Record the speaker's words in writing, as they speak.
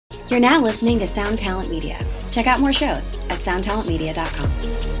You're now listening to Sound Talent Media. Check out more shows at soundtalentmedia.com.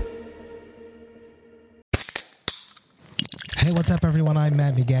 Hey, what's up, everyone? I'm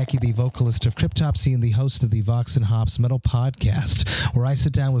Matt Migaki, the vocalist of Cryptopsy and the host of the Vox and Hops Metal Podcast, where I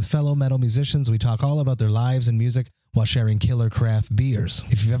sit down with fellow metal musicians. We talk all about their lives and music while sharing killer craft beers.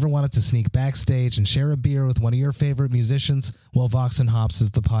 If you've ever wanted to sneak backstage and share a beer with one of your favorite musicians, well, Vox and Hops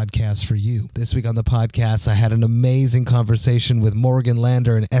is the podcast for you. This week on the podcast, I had an amazing conversation with Morgan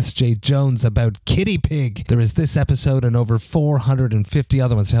Lander and S.J. Jones about Kitty Pig. There is this episode and over 450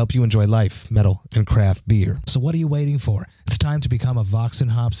 other ones to help you enjoy life, metal, and craft beer. So what are you waiting for? It's time to become a Vox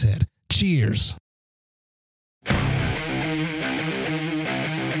and Hops head. Cheers!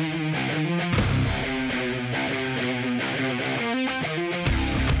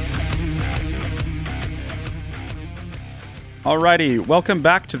 Alrighty, welcome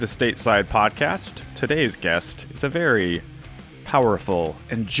back to the Stateside Podcast. Today's guest is a very powerful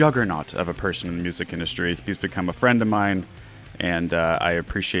and juggernaut of a person in the music industry. He's become a friend of mine, and I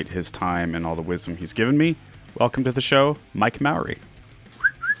appreciate his time and all the wisdom he's given me. Welcome to the show, Mike Mowery.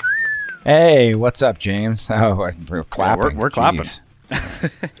 Hey, what's up, James? Oh, we're clapping. Yeah, we're clapping.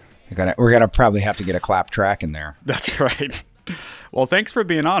 we're gonna probably have to get a clap track in there. That's right. Well, thanks for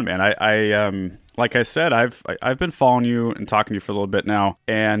being on, man. I like I said, I've been following you and talking to you for a little bit now,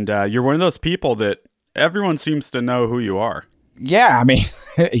 and you're one of those people that everyone seems to know who you are. Yeah, I mean,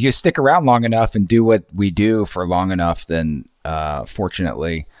 you stick around long enough and do what we do for long enough, then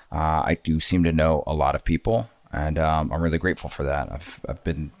fortunately, I do seem to know a lot of people, and I'm really grateful for that. I've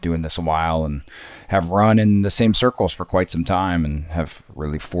been doing this a while and have run in the same circles for quite some time and have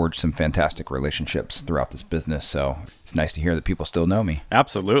really forged some fantastic relationships throughout this business, so it's nice to hear that people still know me.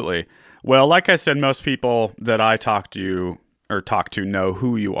 Absolutely. Well, like I said, most people that I talk to know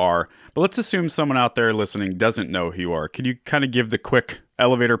who you are. But let's assume someone out there listening doesn't know who you are. Could you kind of give the quick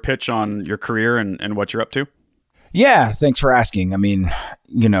elevator pitch on your career and what you're up to? Yeah, thanks for asking. I mean,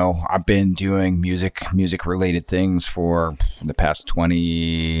 I've been doing music-related things for the past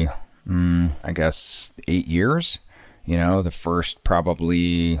 20, 8 years. The first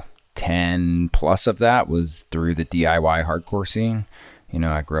probably 10 plus of that was through the DIY hardcore scene.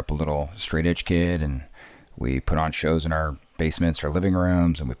 I grew up a little straight edge kid, and we put on shows in our basements or living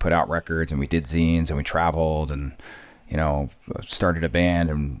rooms, and we put out records, and we did zines, and we traveled, and, started a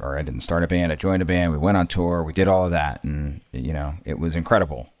band, or I didn't start a band, I joined a band, we went on tour, we did all of that, and, it was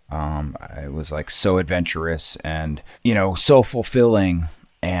incredible. It was like so adventurous and, so fulfilling,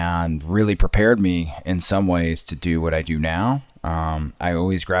 and really prepared me in some ways to do what I do now. I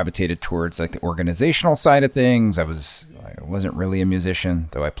always gravitated towards like the organizational side of things. I wasn't really a musician,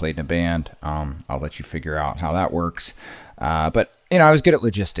 though I played in a band. I'll let you figure out how that works. But I was good at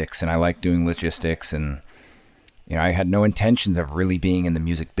logistics, and I liked doing logistics, and I had no intentions of really being in the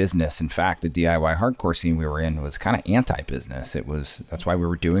music business. In fact, the DIY hardcore scene we were in was kind of anti-business. That's why we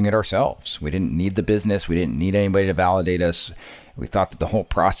were doing it ourselves. We didn't need the business. We didn't need anybody to validate us. We thought that the whole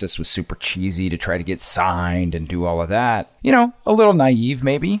process was super cheesy to try to get signed and do all of that. A little naive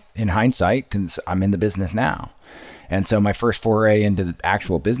maybe in hindsight, because I'm in the business now. And so my first foray into the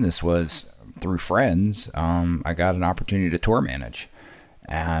actual business was through friends. I got an opportunity to tour manage,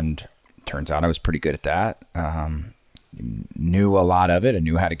 and turns out I was pretty good at that. Knew a lot of it. I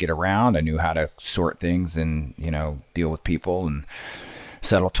knew how to get around. I knew how to sort things and, deal with people and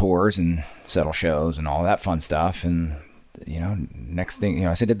settle tours and settle shows and all that fun stuff. And, next thing,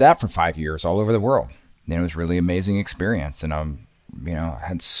 I did that for 5 years all over the world. It was a really amazing experience. And,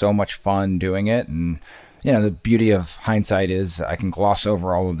 had so much fun doing it. And, the beauty of hindsight is I can gloss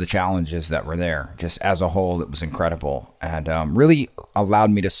over all of the challenges that were there. Just as a whole, it was incredible, and really allowed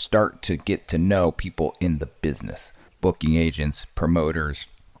me to start to get to know people in the business, booking agents, promoters,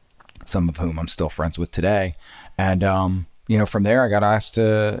 some of whom I'm still friends with today. And, from there, I got asked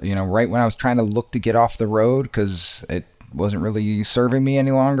to, right when I was trying to look to get off the road because it wasn't really serving me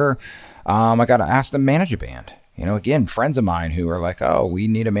any longer, I got asked to manage a band. Again, friends of mine who are like, oh, we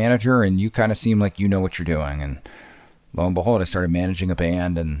need a manager, and you kind of seem like you know what you're doing. And lo and behold, I started managing a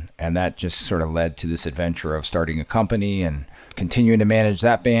band, and that just sort of led to this adventure of starting a company and continuing to manage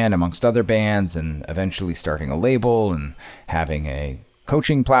that band amongst other bands, and eventually starting a label and having a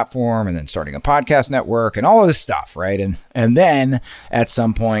coaching platform, and then starting a podcast network and all of this stuff, right? And then at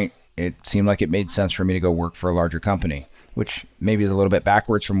some point, it seemed like it made sense for me to go work for a larger company, which maybe is a little bit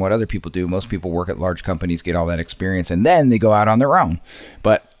backwards from what other people do. Most people work at large companies, get all that experience, and then they go out on their own.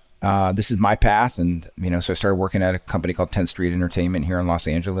 But this is my path. And, so I started working at a company called 10th Street Entertainment here in Los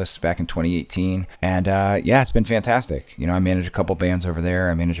Angeles back in 2018. And it's been fantastic. I manage a couple bands over there.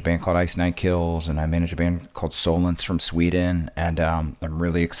 I manage a band called Ice Nine Kills, and I manage a band called Solence from Sweden. And I'm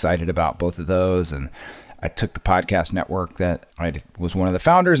really excited about both of those. And I took the podcast network that I was one of the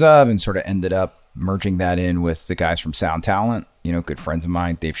founders of and sort of ended up merging that in with the guys from Sound Talent, good friends of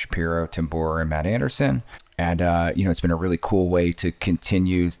mine, Dave Shapiro, Tim Borer, and Matt Anderson. And, it's been a really cool way to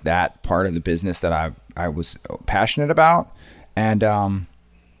continue that part of the business that I was passionate about. And,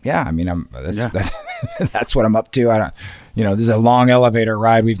 that's what I'm up to. I don't, this is a long elevator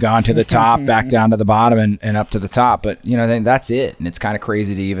ride. We've gone to the top, back down to the bottom and up to the top, but then that's it. And it's kind of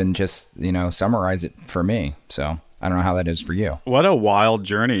crazy to even just, summarize it for me. So I don't know how that is for you. What a wild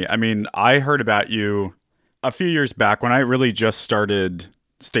journey. I mean, I heard about you a few years back when I really just started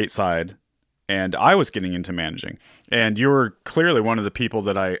Stateside and I was getting into managing. And you were clearly one of the people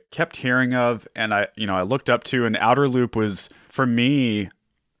that I kept hearing of and I looked up to, and Outer Loop was, for me,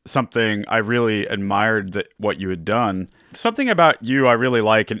 something I really admired that what you had done. Something about you I really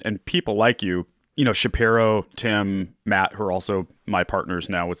like, and people like you, Shapiro, Tim, Matt, who are also my partners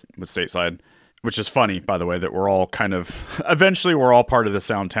now with Stateside, which is funny, by the way, that we're all eventually we're all part of the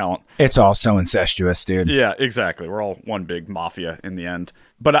Sound Talent. It's all so incestuous, dude. Yeah, exactly. We're all one big mafia in the end.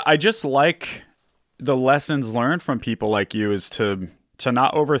 But I just like the lessons learned from people like you is to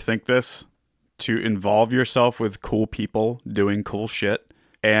not overthink this, to involve yourself with cool people doing cool shit,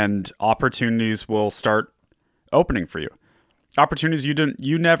 and opportunities will start opening for you. Opportunities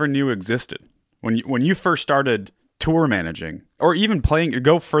you never knew existed. When you first started tour managing, or even playing,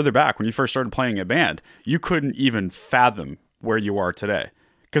 go further back, when you first started playing a band, you couldn't even fathom where you are today,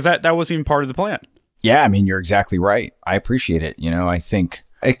 because that wasn't even part of the plan. Yeah, I mean, you're exactly right. I appreciate it. I think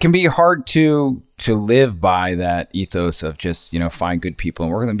it can be hard to live by that ethos of just, find good people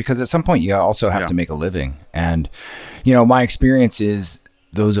and work with them, because at some point you also have to make a living. And, my experience is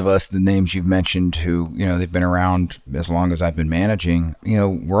those of us, the names you've mentioned who, they've been around as long as I've been managing,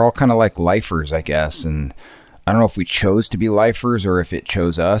 we're all kind of like lifers, I guess. And I don't know if we chose to be lifers or if it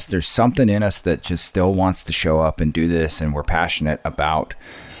chose us. There's something in us that just still wants to show up and do this. And we're passionate about,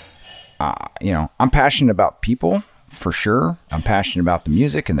 I'm passionate about people for sure. I'm passionate about the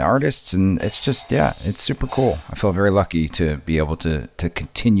music and the artists. And it's just, it's super cool. I feel very lucky to be able to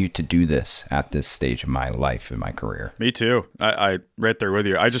continue to do this at this stage of my life and my career. Me too. I right there with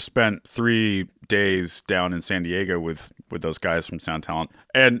you. I just spent 3 days down in San Diego with those guys from Sound Talent.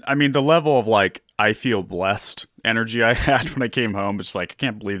 And I mean, the level of I feel blessed energy I had when I came home, it's I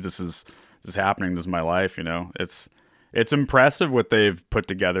can't believe this is happening. This is my life. It's impressive what they've put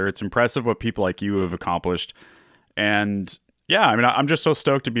together. It's impressive what people like you have accomplished. And yeah, I mean, I'm just so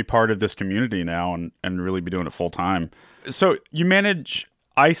stoked to be part of this community now and really be doing it full time. So you manage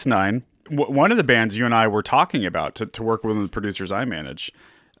Ice Nine, one of the bands you and I were talking about to work with the producers I manage.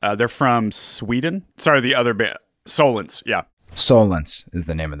 They're from Sweden. Sorry, the other band, Solence. Yeah. Solence is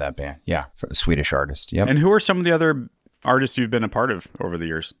the name of that band. Yeah. Swedish artist. Yep. And who are some of the other artists you've been a part of over the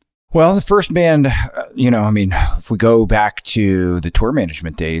years? Well, the first band, if we go back to the tour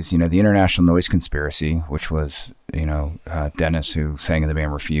management days, the International Noise Conspiracy, which was, Dennis, who sang in the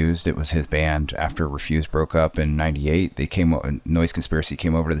band Refused. It was his band after Refused broke up in 98. Noise Conspiracy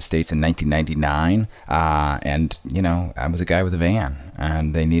came over to the States in 1999. And, I was a guy with a van,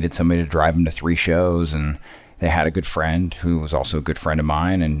 and they needed somebody to drive them to 3 shows. And they had a good friend who was also a good friend of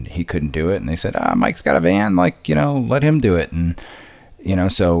mine, and he couldn't do it. And they said, Mike's got a van, let him do it. And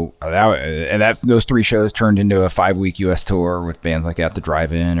so those 3 shows turned into a 5-week U.S. tour with bands like At the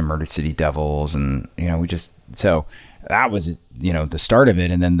Drive-In and Murder City Devils. And, so that was, the start of it.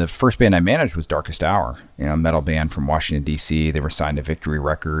 And then the first band I managed was Darkest Hour, a metal band from Washington, D.C. They were signed to Victory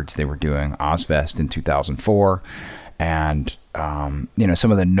Records. They were doing Ozfest in 2004. And,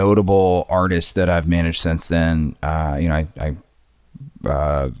 some of the notable artists that I've managed since then, I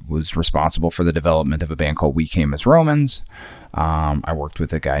was responsible for the development of a band called We Came as Romans. I worked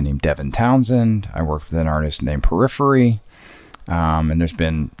with a guy named Devin Townsend. I worked with an artist named Periphery. And there's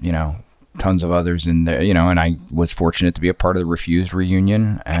been, tons of others in there, and I was fortunate to be a part of the Refused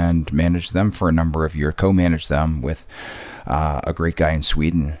reunion and managed them for a number of years, co-managed them with a great guy in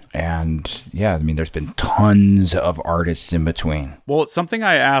Sweden. And yeah, I mean, there's been tons of artists in between. Well, it's something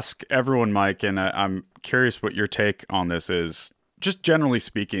I ask everyone, Mike, and I'm curious what your take on this is. Just generally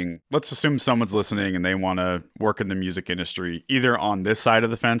speaking, let's assume someone's listening and they want to work in the music industry, either on this side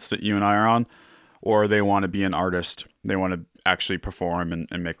of the fence that you and I are on, or they want to be an artist. They want to actually perform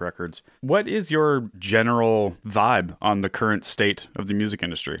and make records. What is your general vibe on the current state of the music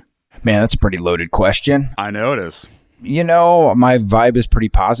industry? Man, that's a pretty loaded question. I know it is. My vibe is pretty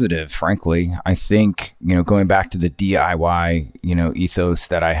positive, frankly. I think, going back to the DIY, ethos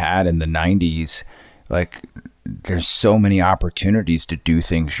that I had in the 90s, like there's so many opportunities to do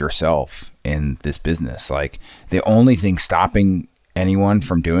things yourself in this business. Like the only thing stopping anyone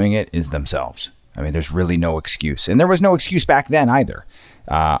from doing it is themselves. I mean, there's really no excuse. And there was no excuse back then either.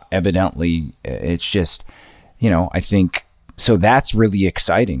 Evidently, it's just, I think, so that's really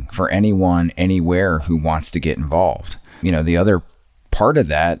exciting for anyone, anywhere who wants to get involved. The other part of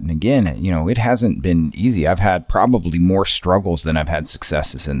that, and again, it hasn't been easy. I've had probably more struggles than I've had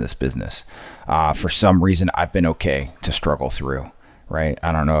successes in this business. For some reason, I've been okay to struggle through, right?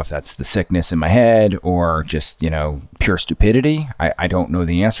 I don't know if that's the sickness in my head or just, pure stupidity. I don't know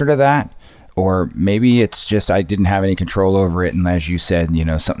the answer to that. Or maybe it's just I didn't have any control over it. And as you said,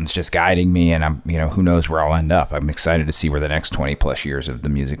 something's just guiding me and I'm, who knows where I'll end up. I'm excited to see where the next 20 plus years of the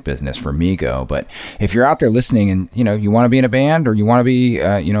music business for me go. But if you're out there listening and, you want to be in a band or you want to be,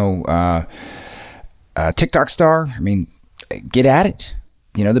 a TikTok star, I mean, get at it.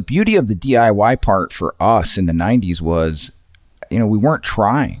 The beauty of the DIY part for us in the 90s was, we weren't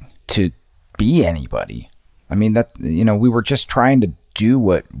trying to be anybody. I mean, we were just trying to do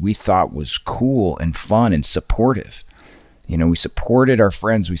what we thought was cool and fun and supportive. We supported our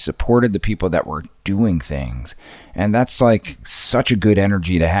friends. We supported the people that were doing things. And that's like such a good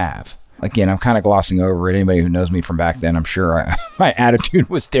energy to have. Again, I'm kind of glossing over it. Anybody who knows me from back then, I'm sure my attitude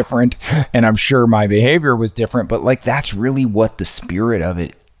was different and I'm sure my behavior was different. But like, that's really what the spirit of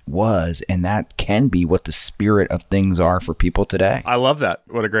it was. And that can be what the spirit of things are for people today. I love that.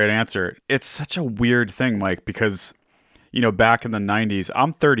 What a great answer. It's such a weird thing, Mike, because back in the 90s,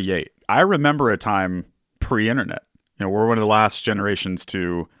 I'm 38. I remember a time pre-internet. We're one of the last generations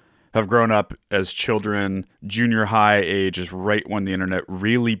to have grown up as children. Junior high age is right when the internet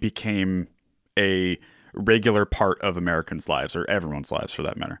really became a regular part of Americans' lives, or everyone's lives for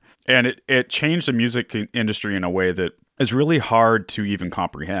that matter. And it changed the music industry in a way that is really hard to even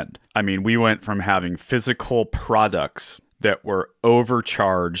comprehend. I mean, we went from having physical products that were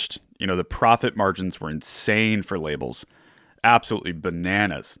overcharged. The profit margins were insane for labels. Absolutely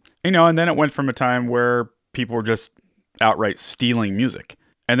bananas. And then it went from a time where people were just outright stealing music.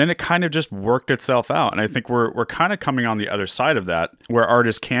 And then it kind of just worked itself out. And I think we're kind of coming on the other side of that, where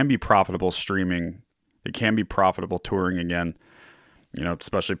artists can be profitable streaming. It can be profitable touring again,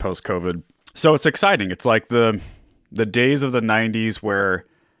 especially post-COVID. So it's exciting. It's like the days of the 90s where,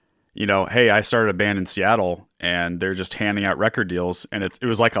 hey, I started a band in Seattle and they're just handing out record deals. And it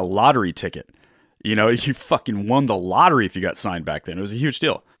was like a lottery ticket. You fucking won the lottery if you got signed back then. It was a huge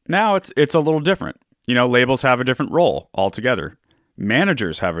deal. Now it's a little different. Labels have a different role altogether.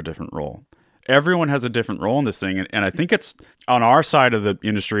 Managers have a different role. Everyone has a different role in this thing. And I think it's on our side of the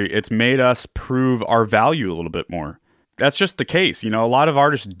industry, it's made us prove our value a little bit more. That's just the case. A lot of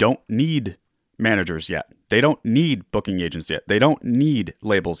artists don't need managers yet. They don't need booking agents yet. They don't need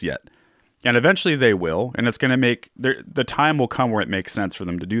labels yet. And eventually they will. And it's going to make the time will come where it makes sense for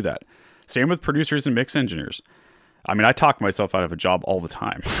them to do that. Same with producers and mix engineers. I mean, I talk myself out of a job all the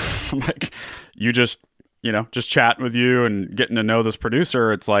time. Like, just chatting with you and getting to know this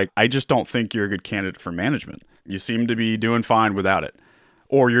producer, it's like, I just don't think you're a good candidate for management. You seem to be doing fine without it.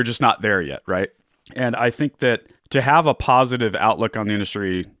 Or you're just not there yet, right? And I think that to have a positive outlook on the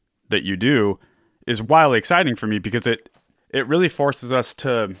industry that you do is wildly exciting for me, because it really forces us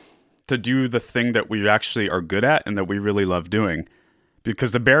to do the thing that we actually are good at and that we really love doing.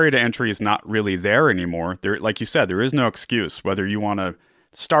 Because the barrier to entry is not really there anymore. There, like you said, there is no excuse, whether you want to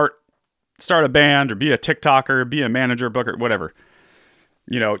start a band or be a TikToker, be a manager, booker, whatever.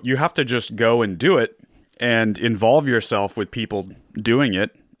 You have to just go and do it and involve yourself with people doing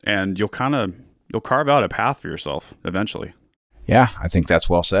it, and you'll carve out a path for yourself eventually. Yeah, I think that's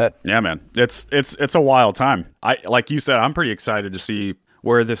well said. Yeah, man. It's a wild time. Like you said, I'm pretty excited to see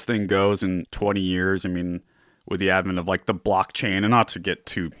where this thing goes in 20 years. I mean, with the advent of like the blockchain, and not to get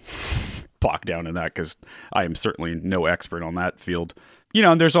too bogged down in that, because I am certainly no expert on that field.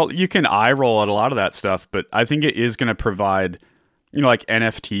 You can eye roll at a lot of that stuff, but I think it is going to provide, like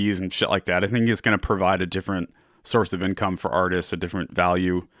NFTs and shit like that. I think it's going to provide a different source of income for artists, a different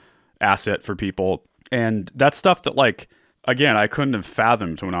value asset for people. And that's stuff that, like, again, I couldn't have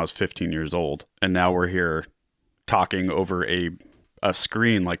fathomed when I was 15 years old. And now we're here talking over a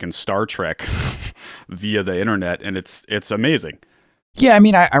screen like in Star Trek via the internet, and it's amazing. Yeah, I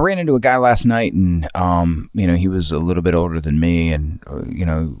mean, I ran into a guy last night, and he was a little bit older than me, and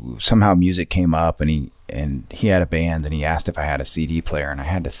somehow music came up, and he had a band, and he asked if I had a CD player, and I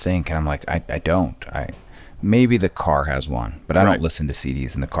had to think, and I'm like, I don't. Maybe the car has one, but I don't listen to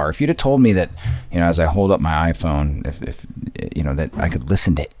CDs in the car. If you'd have told me that, as I hold up my iPhone, if that I could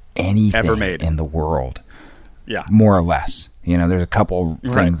listen to anything ever made in the world, yeah, more or less. There's a couple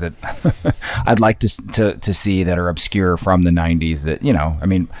things that I'd like to see that are obscure from the 90s that,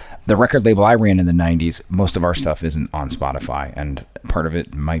 the record label I ran in the 90s, most of our stuff isn't on Spotify. And part of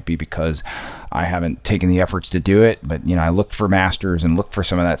it might be because I haven't taken the efforts to do it. But, I looked for masters and looked for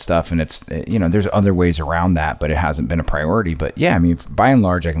some of that stuff. And it's, there's other ways around that, but it hasn't been a priority. But yeah, by and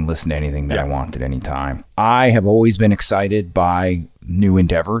large, I can listen to anything that I want at any time. I have always been excited by new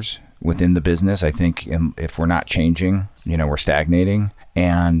endeavors within the business. I think if we're not changing, we're stagnating.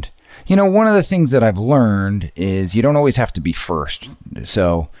 And, one of the things that I've learned is you don't always have to be first.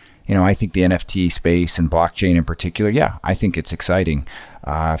 So, I think the NFT space and blockchain in particular, I think it's exciting.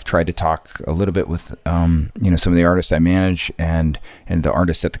 I've tried to talk a little bit with, some of the artists I manage and the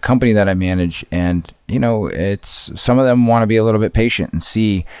artists at the company that I manage. And, it's some of them want to be a little bit patient and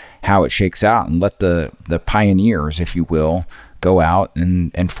see how it shakes out and let the pioneers, if you will, go out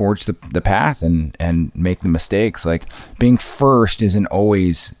and forge the path and make the mistakes. Like being first isn't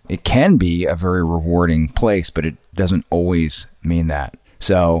always, it can be a very rewarding place, but it doesn't always mean that.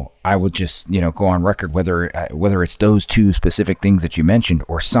 So I would just, go on record, whether it's those two specific things that you mentioned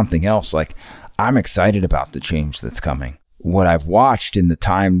or something else, like I'm excited about the change that's coming. What I've watched in the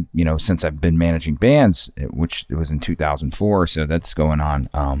time, since I've been managing bands, which it was in 2004, so that's going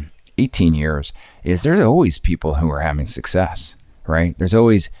on 18 years, is there's always people who are having success, right? There's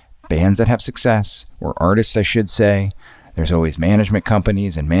always bands that have success, or artists, I should say. There's always management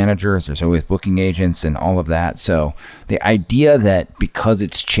companies and managers. There's always booking agents and all of that. So the idea that because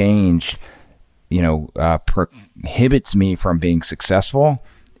it's changed, prohibits me from being successful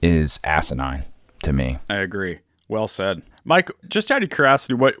is asinine to me. I agree. Well said. Mike, just out of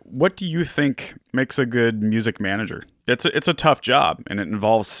curiosity, what do you think makes a good music manager? It's a tough job, and it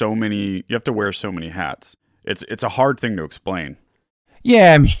involves you have to wear so many hats. It's a hard thing to explain.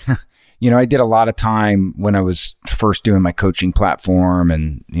 Yeah, I mean, I did a lot of time when I was first doing my coaching platform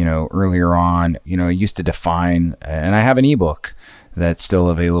and, earlier on, I used to define, and I have an ebook that's still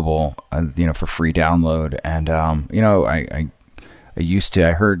available, for free download. And, I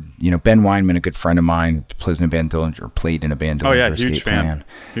heard, Ben Weinman, a good friend of mine, plays in a band Dillinger, played in a band Dillinger. Oh yeah, huge fan.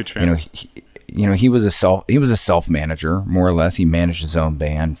 Huge fan. He was a self manager, more or less. He managed his own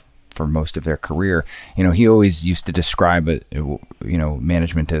band for most of their career. He always used to describe it,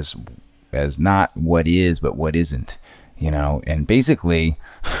 management as not what is, but what isn't, and basically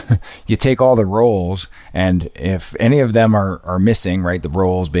you take all the roles, and if any of them are missing, right, the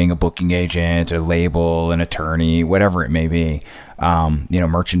roles being a booking agent, a label, an attorney, whatever it may be,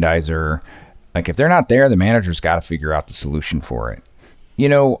 merchandiser, like if they're not there, the manager's got to figure out the solution for it.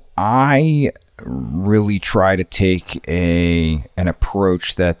 I really try to take an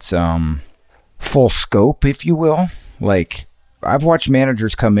approach that's full scope, if you will. Like I've watched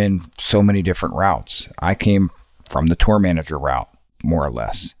managers come in so many different routes. I came from the tour manager route, more or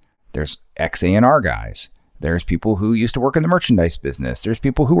less. There's ex-A&R guys. There's people who used to work in the merchandise business. There's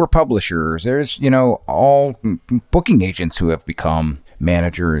people who were publishers. There's, all booking agents who have become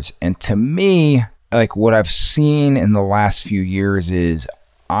managers. And to me, like what I've seen in the last few years is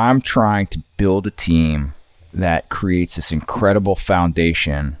I'm trying to build a team that creates this incredible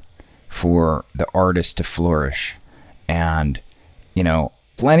foundation for the artist to flourish. And,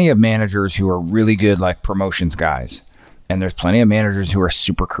 plenty of managers who are really good, like promotions guys. And there's plenty of managers who are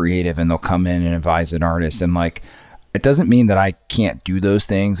super creative and they'll come in and advise an artist. And like, it doesn't mean that I can't do those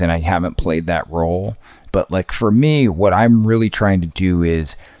things and I haven't played that role. But like for me, what I'm really trying to do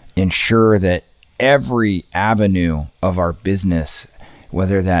is ensure that every avenue of our business,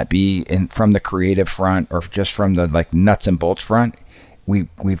 whether that be from the creative front or just from the like nuts and bolts front,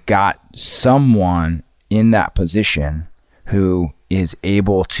 we've got someone in that position who is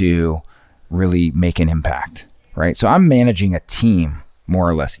able to really make an impact, right? So I'm managing a team, more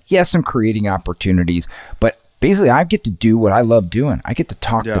or less. Yes, I'm creating opportunities, but basically I get to do what I love doing. I get to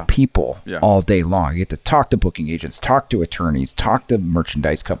talk to people all day long. I get to talk to booking agents, talk to attorneys, talk to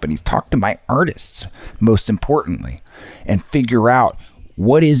merchandise companies, talk to my artists, most importantly, and figure out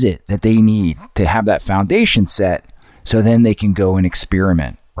what is it that they need to have that foundation set so then they can go and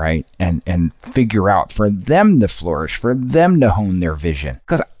experiment, right? And figure out for them to flourish, for them to hone their vision.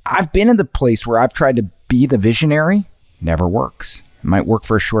 Because I've been in the place where I've tried to be the visionary, never works. It might work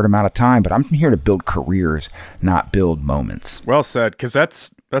for a short amount of time, but I'm here to build careers, not build moments. Well said, because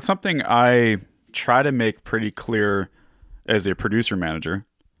that's something I try to make pretty clear as a producer manager.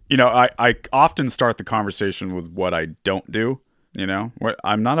 I often start the conversation with what I don't do.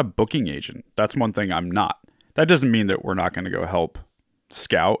 I'm not a booking agent. That's one thing I'm not. that doesn't mean that we're not going to go help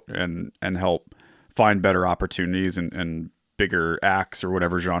scout and help find better opportunities and bigger acts or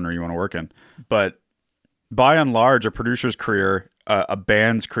whatever genre you want to work in. But by and large, a producer's career, a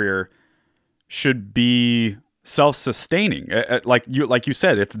band's career, should be self-sustaining. Like you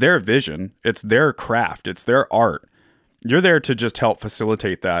said, it's their vision, it's their craft, it's their art. You're there to just help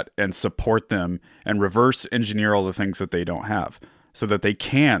facilitate that and support them and reverse engineer all the things that they don't have so that they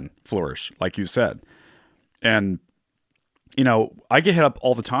can flourish, like you said. And, I get hit up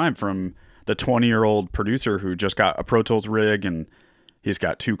all the time from the 20-year-old producer who just got a Pro Tools rig and he's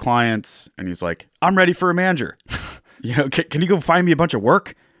got 2 clients and he's like, I'm ready for a manager. Can you go find me a bunch of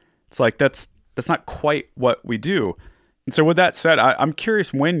work? It's like, that's not quite what we do. And so with that said, I'm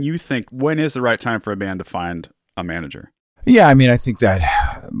curious when is the right time for a band to find a manager? Yeah, I mean, I think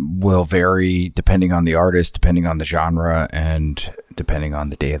that will vary depending on the artist, depending on the genre, and depending on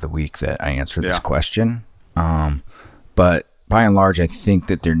the day of the week that I answer this question. But by and large, I think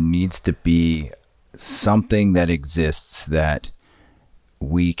that there needs to be something that exists that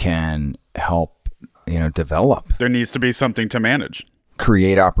we can help, develop. There needs to be something to manage.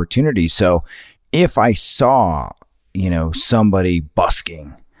 Create opportunities. So if I saw, somebody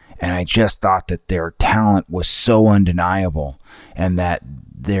busking and I just thought that their talent was so undeniable and that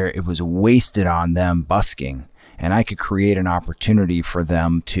it was wasted on them busking, and I could create an opportunity for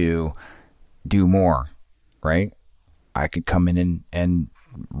them to do more, right? I could come in and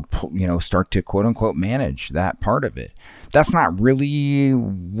start to quote unquote manage that part of it. That's not really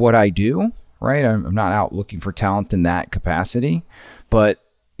what I do, right? I'm not out looking for talent in that capacity, but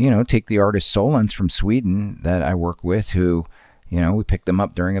take the artist Solens from Sweden that I work with, who, we picked them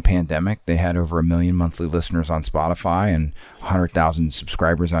up during a pandemic. They had over 1 million monthly listeners on Spotify and 100,000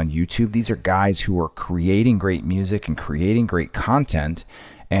 subscribers on YouTube. These are guys who are creating great music and creating great content.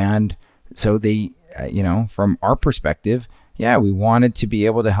 And so they, from our perspective, we wanted to be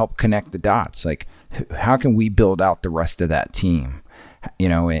able to help connect the dots. Like, how can we build out the rest of that team?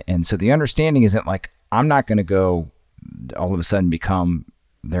 And so the understanding isn't like, I'm not going to go all of a sudden become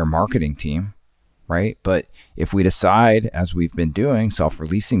their marketing team, right? But if we decide, as we've been doing,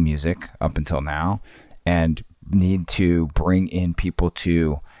 self-releasing music up until now, and need to bring in people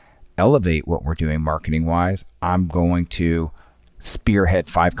to elevate what we're doing marketing-wise, I'm going to spearhead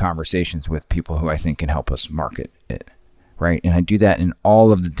 5 conversations with people who I think can help us market it, right? And I do that in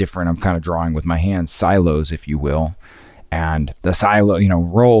all of the different, I'm kind of drawing with my hands, silos, if you will. And the silo,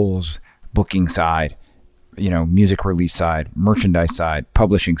 roles, booking side, music release side, merchandise side,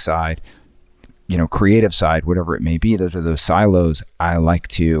 publishing side, creative side, whatever it may be. Those are those silos. I like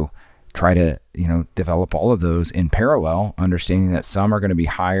to try to, develop all of those in parallel, understanding that some are going to be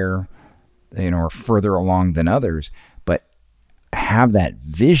higher, or further along than others, but have that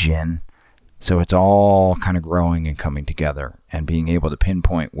vision. So it's all kind of growing and coming together and being able to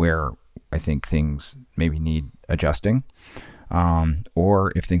pinpoint where I think things maybe need adjusting.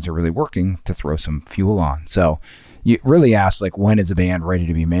 Or if things are really working, to throw some fuel on. So you really asked, like, when is a band ready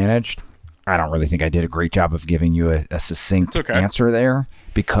to be managed? I don't really think I did a great job of giving you a succinct answer there,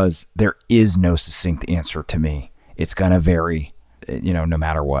 because there is no succinct answer to me. It's going to vary, no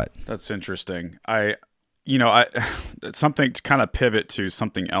matter what. That's interesting. Something to kind of pivot to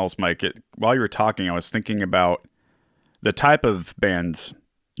something else, Mike. While you were talking, I was thinking about the type of bands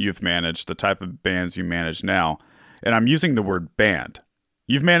you've managed, the type of bands you manage now. And I'm using the word band.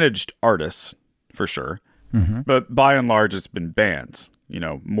 You've managed artists, for sure. Mm-hmm. But by and large, it's been bands,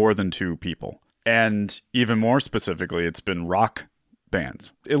 more than 2 people. And even more specifically, it's been rock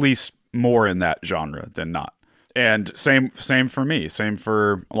bands, at least more in that genre than not. And same for me, same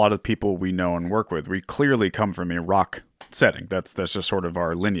for a lot of people we know and work with. We clearly come from a rock setting. That's just sort of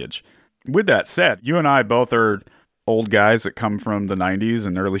our lineage. With that said, you and I both are old guys that come from the 90s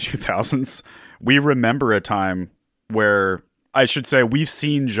and early 2000s. We remember a time where, I should say, we've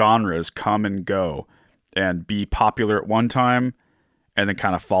seen genres come and go and be popular at one time and then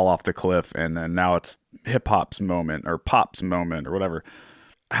kind of fall off the cliff, and then now it's hip-hop's moment or pop's moment or whatever.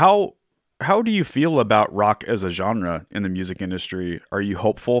 How do you feel about rock as a genre in the music industry? Are you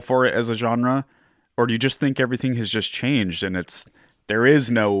hopeful for it as a genre, or do you just think everything has just changed and there is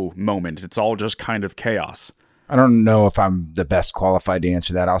no moment, it's all just kind of chaos? I don't know if I'm the best qualified to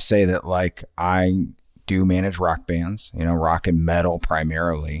answer that. I'll say that, like, I do manage rock bands, rock and metal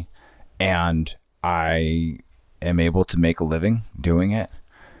primarily, and I am able to make a living doing it,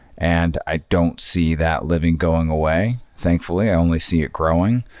 and I don't see that living going away. Thankfully, I only see it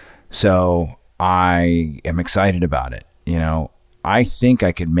growing. So I am excited about it. I think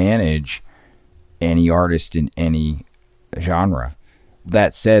I could manage any artist in any genre.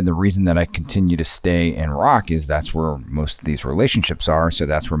 that said, the reason that I continue to stay in rock is that's where most of these relationships are. So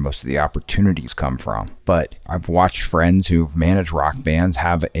that's where most of the opportunities come from. But I've watched friends who've managed rock bands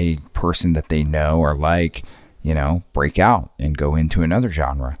have a person that they know or like, break out and go into another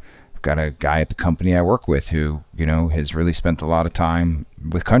genre. I've got a guy at the company I work with who, has really spent a lot of time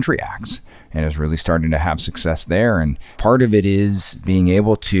with country acts and is really starting to have success there. And part of it is being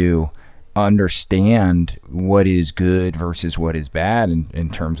able to understand what is good versus what is bad in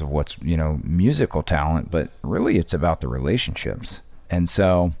terms of what's, musical talent, but really it's about the relationships. And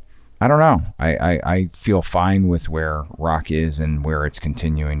so I don't know. I feel fine with where rock is and where it's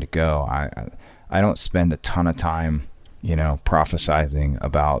continuing to go. I don't spend a ton of time, prophesizing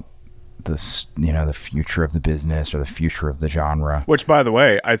about the future of the business or the future of the genre. Which, by the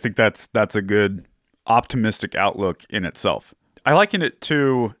way, I think that's a good optimistic outlook in itself. I liken it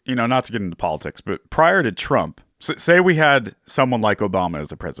to, not to get into politics, but prior to Trump, say we had someone like Obama as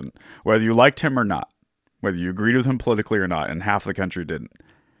the president, whether you liked him or not, whether you agreed with him politically or not, and half the country didn't.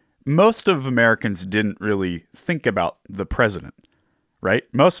 Most of Americans didn't really think about the president, right?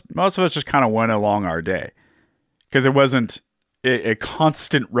 Most of us just kind of went along our day because it wasn't a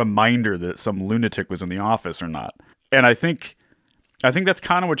constant reminder that some lunatic was in the office or not. And I think that's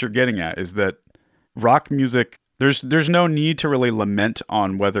kind of what you're getting at, is that rock music, there's no need to really lament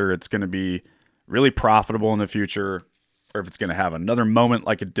on whether it's going to be really profitable in the future or if it's going to have another moment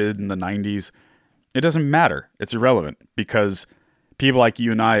like it did in the 90s. It doesn't matter. It's irrelevant because people like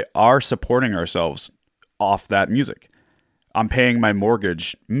you and I are supporting ourselves off that music. I'm paying my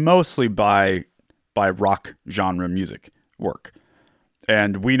mortgage mostly by rock genre music work.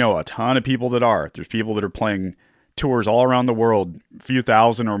 And we know a ton of people that are. There's people that are playing tours all around the world, a few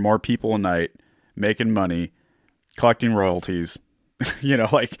thousand or more people a night, making money, collecting royalties.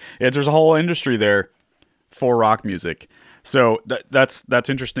 There's a whole industry there for rock music. So that's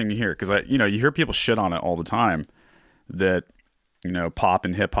interesting to hear because you hear people shit on it all the time that pop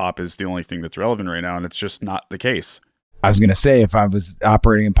and hip hop is the only thing that's relevant right now, and it's just not the case. I was going to say, if I was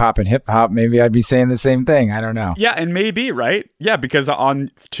operating in pop and hip hop, maybe I'd be saying the same thing. I don't know. Yeah, and maybe, right? Yeah, because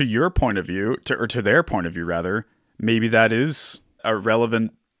to your point of view, to their point of view rather, maybe that is a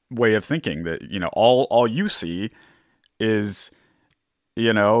relevant way of thinking, that all you see is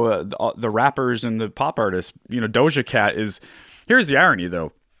the rappers and the pop artists. Doja Cat is. Here's the irony,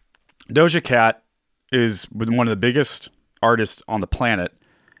 though. Doja Cat is one of the biggest artists on the planet,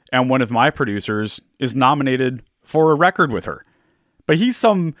 and one of my producers is nominated for a record with her, but he's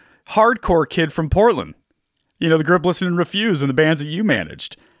some hardcore kid from Portland, the group listening to Refuse and the bands that you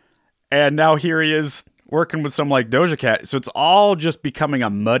managed, and now here he is working with someone like Doja Cat. So it's all just becoming a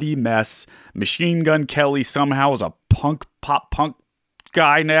muddy mess. Machine Gun Kelly somehow is a pop punk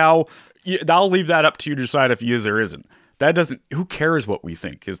guy now. I'll leave that up to you to decide if he is or isn't. Who cares what we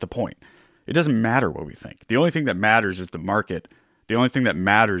think is the point. It doesn't matter what we think. The only thing that matters is the market. The only thing that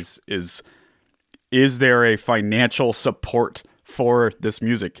matters is there a financial support for this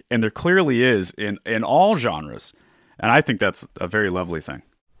music? And there clearly is in all genres. And I think that's a very lovely thing.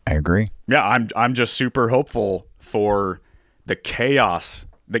 I agree. Yeah, I'm just super hopeful for the chaos.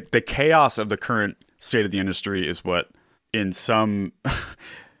 The chaos of the current state of the industry is what in some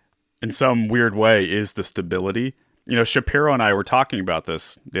weird way is the stability. Shapiro and I were talking about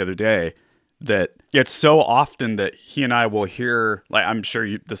this the other day, that it's so often that he and I will hear, like, I'm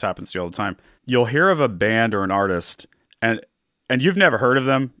sure this happens to you all the time. You'll hear of a band or an artist and you've never heard of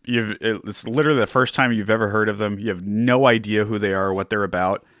them. It's literally the first time you've ever heard of them. You have no idea who they are or what they're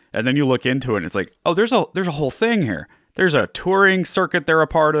about. And then you look into it and it's like, oh, there's a whole thing here. There's a touring circuit they're a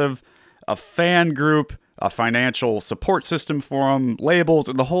part of, a fan group, a financial support system for them, labels,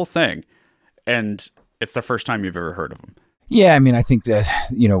 and the whole thing. And it's the first time you've ever heard of them. Yeah, I mean, I think that,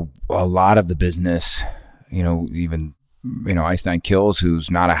 a lot of the business, even, Ice Nine Kills,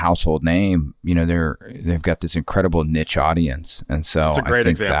 who's not a household name, they've got this incredible niche audience. And so it's a great I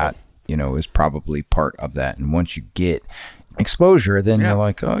think example. that, is probably part of that. And once you get exposure, then you're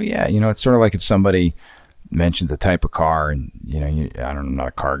like, oh yeah, it's sort of like if somebody mentions a type of car and, I don't know, I'm not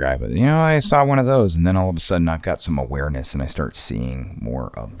a car guy, but, I saw one of those, and then all of a sudden I've got some awareness and I start seeing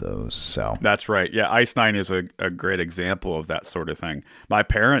more of those. So that's right. Yeah. Ice Nine is a great example of that sort of thing. My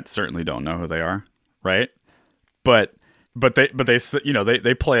parents certainly don't know who they are. Right. But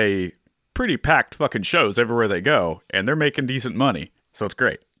they play pretty packed fucking shows everywhere they go, and they're making decent money. So it's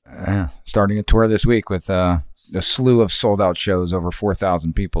great. Starting a tour this week with, a slew of sold out shows, over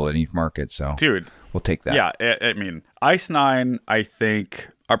 4,000 people at Eve Market. So, dude, we'll take that. Yeah, I mean, Ice Nine, I think,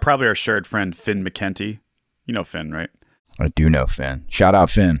 are probably our shared friend Finn McKenty. You know Finn, right? I do know Finn. Shout out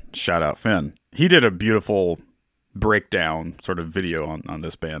Finn. Shout out Finn. He did a beautiful breakdown sort of video on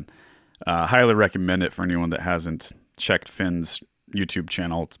this band. Highly recommend it for anyone that hasn't checked Finn's YouTube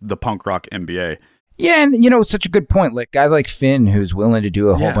channel. It's the Punk Rock MBA. Yeah, and it's such a good point. Like guy like Finn, who's willing to do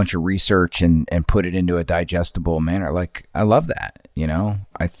a whole bunch of research and put it into a digestible manner. Like I love that.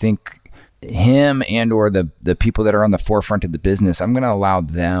 I think him and or the people that are on the forefront of the business, I'm going to allow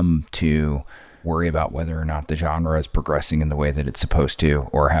them to worry about whether or not the genre is progressing in the way that it's supposed to,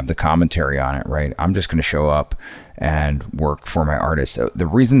 or have the commentary on it, right? I'm just going to show up and work for my artists. So the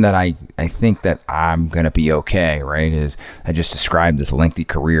reason that I think that I'm going to be okay, right, is I just described this lengthy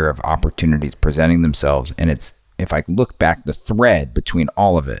career of opportunities presenting themselves. And it's, if I look back the thread between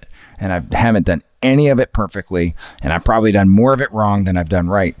all of it, and I haven't done any of it perfectly, and I've probably done more of it wrong than I've done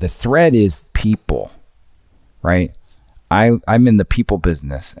right. The thread is people, right? I'm in the people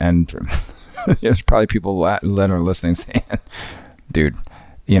business, and there's probably people that are listening saying, dude,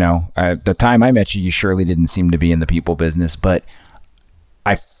 at the time I met you, you surely didn't seem to be in the people business, but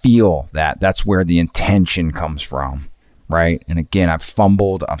I feel that that's where the intention comes from, right? And again, I've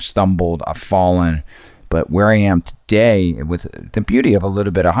fumbled, I've stumbled, I've fallen, but where I am today, with the beauty of a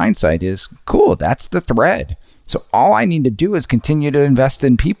little bit of hindsight, is cool. That's the thread. So all I need to do is continue to invest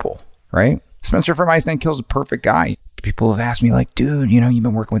in people, right? Spencer from Ice Nine Kills is a perfect guy. People have asked me like, dude, you've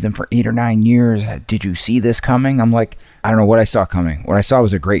been working with him for 8 or 9 years. Did you see this coming? I'm like, I don't know what I saw coming. What I saw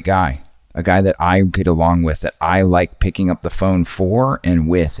was a great guy, a guy that I get along with, that I like picking up the phone for and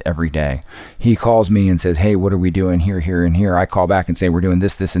with every day. He calls me and says, hey, what are we doing here, here, and here? I call back and say, we're doing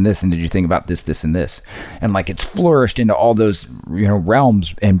this, this, and this. And did you think about this, this, and this? And like, it's flourished into all those,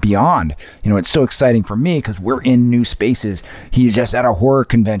 realms and beyond. It's so exciting for me because we're in new spaces. He's just at a horror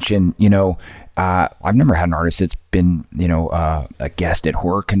convention, I've never had an artist that's been, a guest at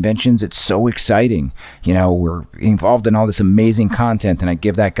horror conventions. It's so exciting. We're involved in all this amazing content, and I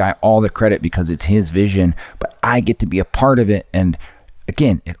give that guy all the credit because it's his vision, but I get to be a part of it. And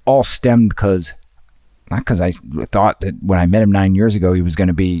again, it all stemmed because, not because I thought that when I met him 9 years ago, he was going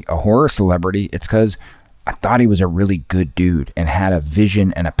to be a horror celebrity. It's because I thought he was a really good dude and had a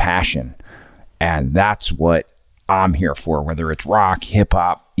vision and a passion. And that's what I'm here for, whether it's rock, hip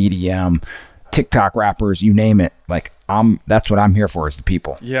hop, EDM, TikTok rappers, you name it. Like that's what I'm here for, is the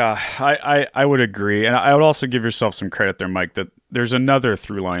people. Yeah, I would agree. And I would also give yourself some credit there, Mike, that there's another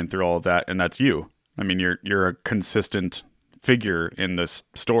through line through all of that, and that's you. I mean, you're a consistent figure in this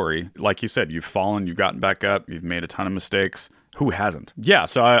story. Like you said, you've fallen, you've gotten back up, you've made a ton of mistakes. Who hasn't? Yeah,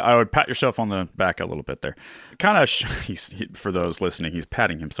 so I would pat yourself on the back a little bit there. Kind of, for those listening, he's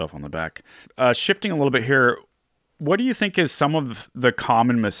patting himself on the back. Shifting a little bit here, what do you think is some of the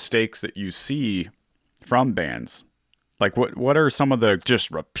common mistakes that you see from bands? Like what are some of the just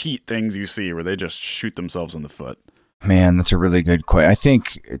repeat things you see where they just shoot themselves in the foot? Man, that's a really good question. I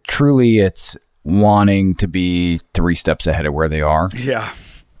think truly it's wanting to be 3 steps ahead of where they are. Yeah.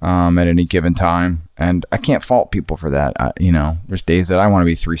 At any given time. And I can't fault people for that. There's days that I want to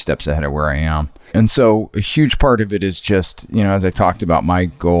be 3 steps ahead of where I am. And so a huge part of it is just, as I talked about, my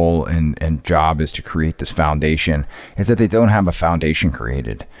goal and job is to create this foundation, is that they don't have a foundation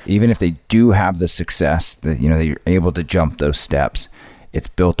created. Even if they do have the success that, they're able to jump those steps, it's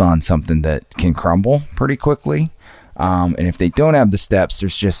built on something that can crumble pretty quickly. And if they don't have the steps,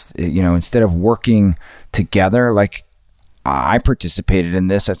 there's just, instead of working together, like, I participated in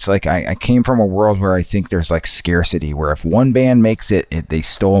this. It's like I came from a world where I think there's like scarcity, where if one band makes it, they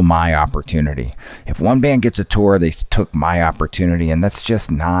stole my opportunity. If one band gets a tour, they took my opportunity. And that's just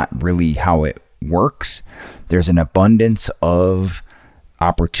not really how it works. There's an abundance of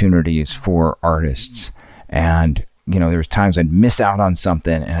opportunities for artists. And, there's times I'd miss out on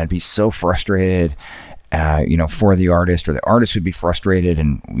something and I'd be so frustrated, for the artist, or the artist would be frustrated,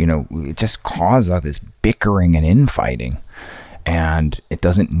 and, it just caused all this bickering and infighting, and it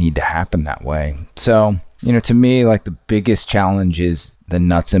doesn't need to happen that way. So, to me, like, the biggest challenge is the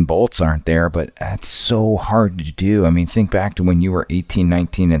nuts and bolts aren't there, but that's so hard to do. I mean, think back to when you were 18,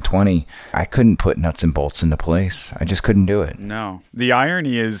 19, and 20. I couldn't put nuts and bolts into place. I just couldn't do it. No. The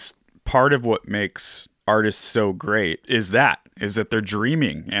irony is part of what makes artists so great is that they're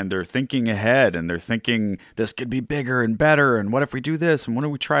dreaming and they're thinking ahead, and they're thinking this could be bigger and better, and what if we do this, and what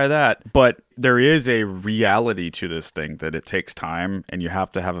if we try that? But there is a reality to this thing that it takes time, and you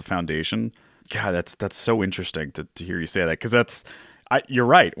have to have a foundation. God, that's so interesting to hear you say that, because you're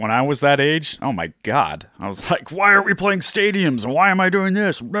right. When I was that age, oh my God, I was like, why aren't we playing stadiums, and why am I doing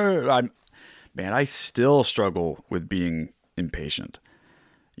this? I still struggle with being impatient,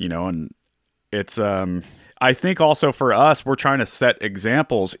 and it's I think also for us, we're trying to set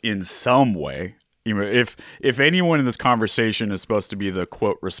examples in some way. If anyone in this conversation is supposed to be the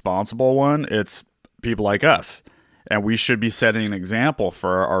quote responsible one, it's people like us. And we should be setting an example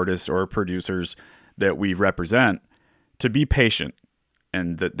for our artists or producers that we represent to be patient,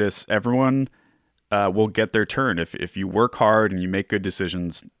 and that everyone will get their turn. If you work hard and you make good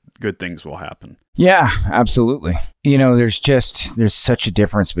decisions, good things will happen. Yeah, absolutely. There's such a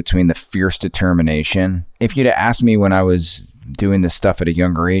difference between the fierce determination. If you'd have asked me when I was doing this stuff at a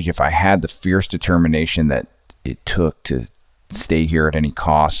younger age, if I had the fierce determination that it took to stay here at any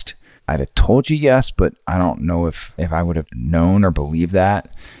cost, I'd have told you yes, but I don't know if I would have known or believed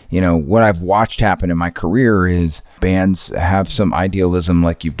that. What I've watched happen in my career is bands have some idealism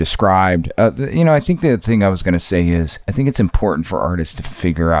like you've described. I think the thing I was going to say is I think it's important for artists to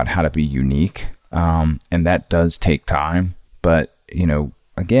figure out how to be unique. And that does take time. But,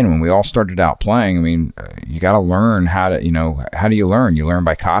 again, when we all started out playing, you got to learn how do you learn? You learn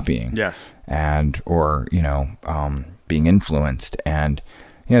by copying. Yes. Or being influenced. And,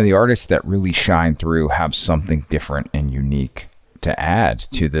 the artists that really shine through have something different and unique to add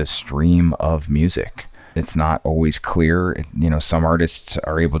to the stream of music. It's not always clear. Some artists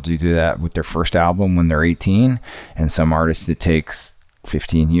are able to do that with their first album when they're 18, and some artists it takes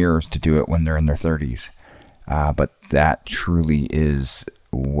 15 years to do it when they're in their 30s. But that truly is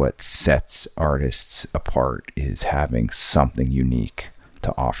what sets artists apart, is having something unique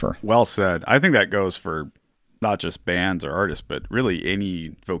to offer. Well said. I think that goes for not just bands or artists, but really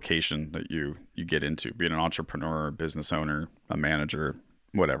any vocation that you get into, being an entrepreneur, a business owner, a manager,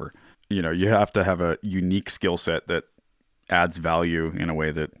 whatever. You have to have a unique skill set that adds value in a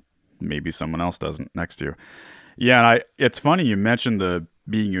way that maybe someone else doesn't next to you. Yeah, and it's funny you mentioned the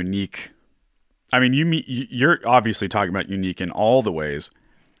being unique. You're obviously talking about unique in all the ways,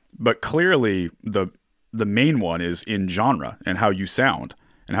 but clearly the main one is in genre and how you sound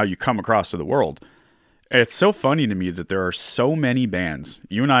and how you come across to the world. It's so funny to me that there are so many bands.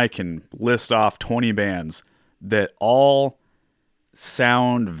 You and I can list off 20 bands that all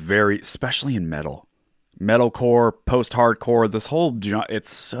sound very, especially in metalcore, post-hardcore, this whole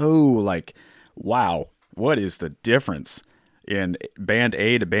it's so like, wow, what is the difference in band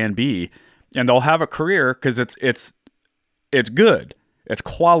A to band B? And they'll have a career because it's good, it's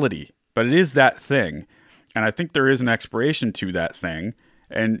quality, but it is that thing. And I think there is an expiration to that thing.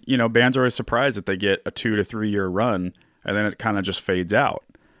 And, bands are always surprised that they get a 2 to 3 year run and then it kind of just fades out.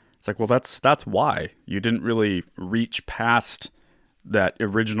 It's like, well, that's why you didn't really reach past that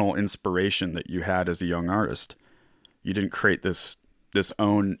original inspiration that you had as a young artist. You didn't create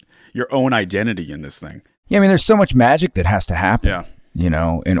your own identity in this thing. Yeah. There's so much magic that has to happen,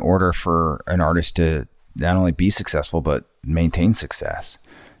 in order for an artist to not only be successful, but maintain success.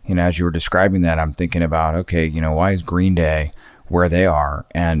 As you were describing that, I'm thinking about, okay, why is Green Day where they are?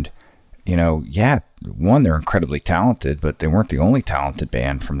 And one, they're incredibly talented, but they weren't the only talented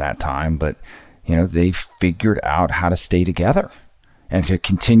band from that time. But they figured out how to stay together and to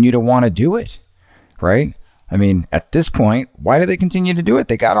continue to want to do it, right? At this point, why do they continue to do it?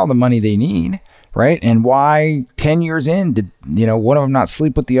 They got all the money they need, right? And why 10 years in did one of them not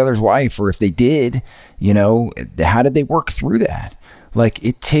sleep with the other's wife? Or if they did, how did they work through that? Like,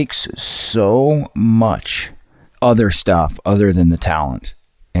 it takes so much other stuff other than the talent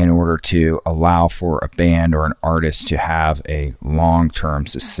in order to allow for a band or an artist to have a long-term,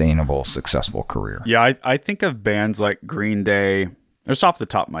 sustainable, successful career. Yeah, I think of bands like Green Day, just off the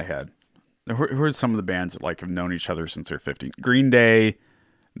top of my head. Who are some of the bands that have known each other since they're 15? Green Day,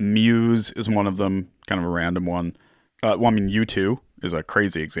 Muse is one of them, kind of a random one. U2 is a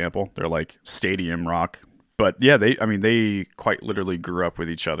crazy example. They're like stadium rock. But yeah, they quite literally grew up with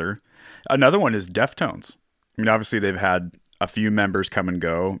each other. Another one is Deftones. Obviously they've had a few members come and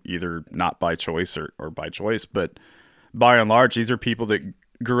go, either not by choice or by choice, but by and large, these are people that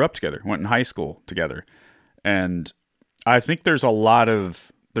grew up together, went in high school together. And I think there's a lot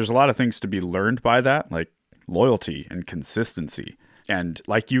of things to be learned by that, like loyalty and consistency. And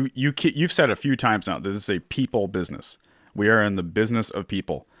like you've said a few times now, this is a people business. We are in the business of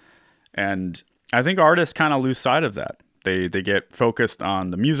people. And I think artists kind of lose sight of that. They get focused on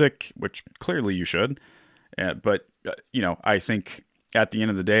the music, which clearly you should. But I think at the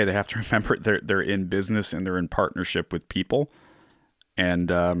end of the day, they have to remember they're in business and they're in partnership with people. And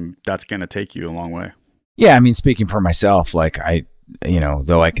that's going to take you a long way. Yeah. Speaking for myself, though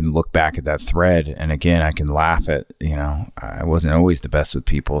I can look back at that thread and again, I can laugh at, I wasn't always the best with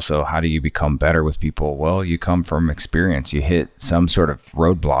people. So how do you become better with people? Well, you come from experience. You hit some sort of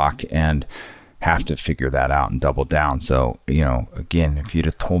roadblock and have to figure that out and double down. So, again, if you'd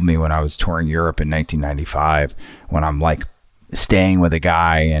have told me when I was touring Europe in 1995, when I'm staying with a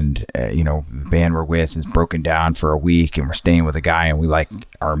guy and, the band we're with is broken down for a week and we're staying with a guy and we like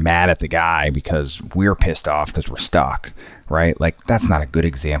are mad at the guy because we're pissed off because we're stuck, right? Like that's not a good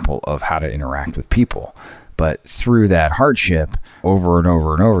example of how to interact with people. But through that hardship over and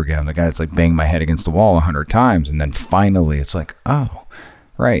over and over again, the guy's like banging my head against the wall 100 times. And then finally it's like, oh,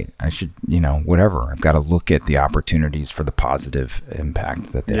 right. I should, whatever. I've got to look at the opportunities for the positive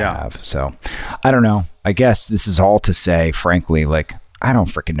impact that they have. So I don't know. I guess this is all to say, frankly, like, I don't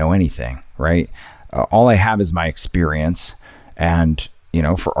freaking know anything, right? All I have is my experience. And,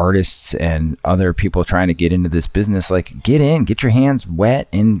 for artists and other people trying to get into this business, like get in, get your hands wet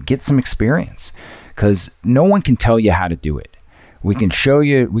and get some experience because no one can tell you how to do it. We can tell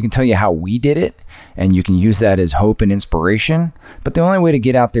you how we did it, and you can use that as hope and inspiration. But the only way to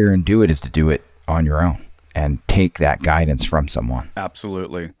get out there and do it is to do it on your own and take that guidance from someone.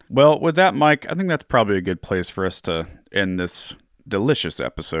 Absolutely. Well, with that, Mike, I think that's probably a good place for us to end this delicious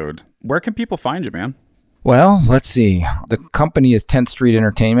episode. Where can people find you, man? Well, let's see. The company is 10th Street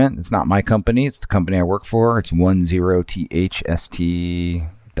Entertainment. It's not my company. It's the company I work for. It's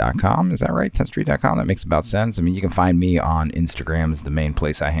 10thst.com. Is that right? 10thstreet.com. That makes about sense. I mean, you can find me on Instagram is the main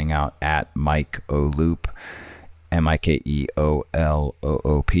place I hang out at Mike O'Loop, MikeOLOOP.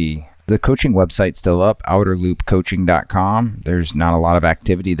 The coaching website's still up, outerloopcoaching.com. There's not a lot of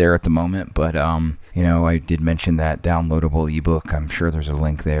activity there at the moment, but I did mention that downloadable ebook. I'm sure there's a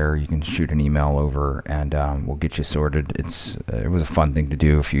link there. You can shoot an email over and we'll get you sorted. It was a fun thing to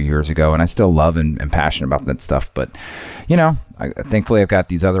do a few years ago, and I still love and am passionate about that stuff. But, thankfully I've got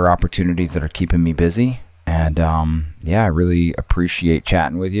these other opportunities that are keeping me busy. And I really appreciate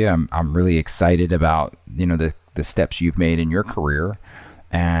chatting with you. I'm really excited about, the steps you've made in your career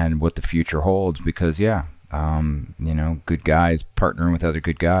and what the future holds because, good guys partnering with other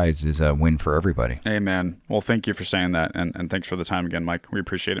good guys is a win for everybody. Amen. Well, thank you for saying that. And thanks for the time again, Mike. We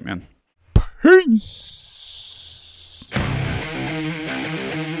appreciate it, man. Peace.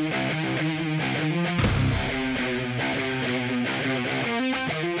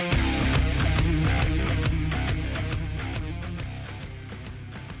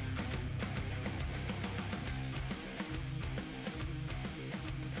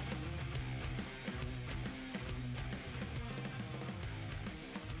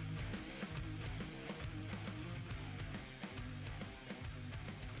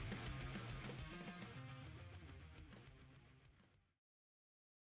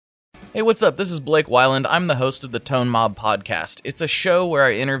 Hey, what's up? This is Blake Weiland. I'm the host of the Tone Mob Podcast. It's a show where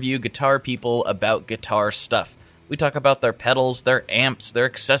I interview guitar people about guitar stuff. We talk about their pedals, their amps, their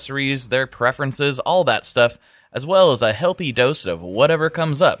accessories, their preferences, all that stuff, as well as a healthy dose of whatever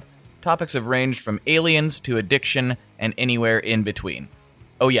comes up. Topics have ranged from aliens to addiction and anywhere in between.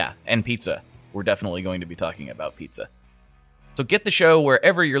 Oh yeah, and pizza. We're definitely going to be talking about pizza. So get the show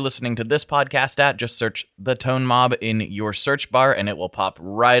wherever you're listening to this podcast at. Just search The Tone Mob in your search bar and it will pop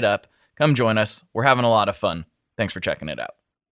right up. Come join us. We're having a lot of fun. Thanks for checking it out.